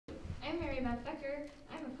I'm Mary Beth Becker.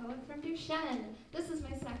 I'm a poet from Duchesne. This is my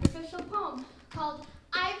sacrificial poem called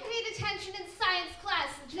I Paid Attention in Science Class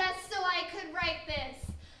Just So I Could Write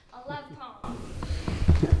This, a love poem.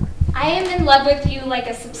 I am in love with you like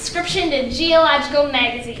a subscription to Geological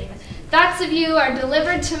magazine. Thoughts of you are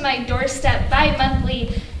delivered to my doorstep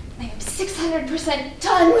bi-monthly. I am 600%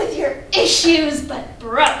 done with your issues, but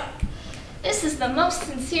broke. This is the most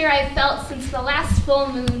sincere I've felt since the last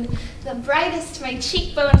full moon. The brightest my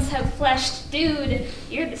cheekbones have fleshed. Dude,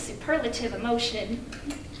 you're the superlative emotion.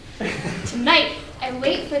 Tonight, I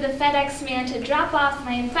wait for the FedEx man to drop off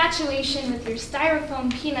my infatuation with your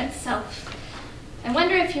styrofoam peanut self. I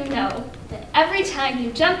wonder if you know that every time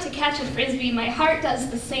you jump to catch a frisbee, my heart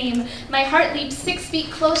does the same. My heart leaps 6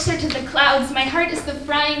 feet closer to the clouds. My heart is the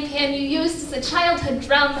frying pan you used as a childhood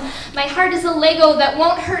drum. My heart is a Lego that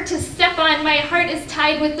won't hurt to step on. My heart is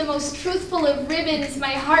tied with the most truthful of ribbons.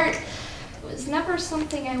 My heart was never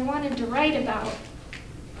something I wanted to write about.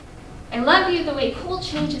 I love you the way coal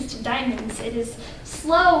changes to diamonds. It is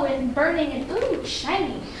slow and burning and ooh,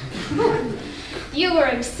 shiny. You are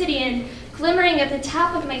obsidian, glimmering at the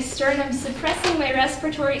top of my sternum, suppressing my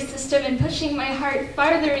respiratory system and pushing my heart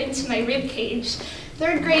farther into my rib cage.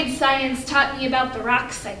 Third grade science taught me about the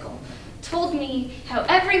rock cycle, told me how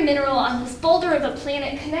every mineral on this boulder of a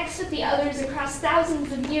planet connects with the others across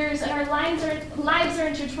thousands of years, and our lives are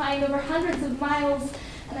intertwined over hundreds of miles,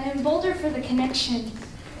 and I am bolder for the connection.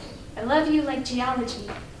 I love you like geology,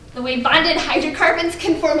 the way bonded hydrocarbons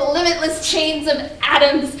can form limitless chains of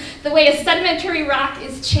atoms, the way a sedimentary rock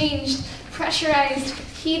is changed, pressurized,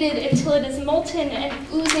 heated until it is molten and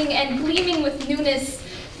oozing and gleaming with newness.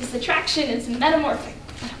 This attraction is metamorphic.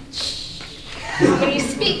 When you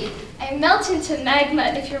speak, I melt into magma,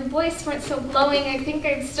 and if your voice weren't so glowing, I think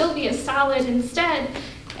I'd still be a solid. Instead,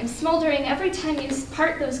 I'm smoldering every time you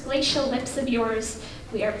part those glacial lips of yours.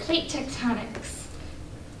 We are plate tectonics.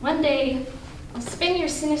 One day, I'll spin your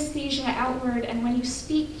synesthesia outward, and when you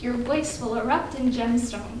speak, your voice will erupt in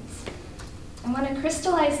gemstones. I want to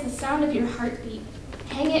crystallize the sound of your heartbeat,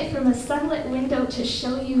 hang it from a sunlit window to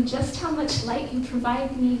show you just how much light you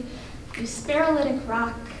provide me, you spherolytic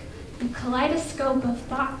rock, you kaleidoscope of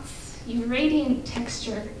thoughts, you radiant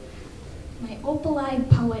texture, my opal-eyed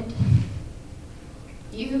poet.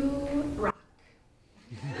 You rock.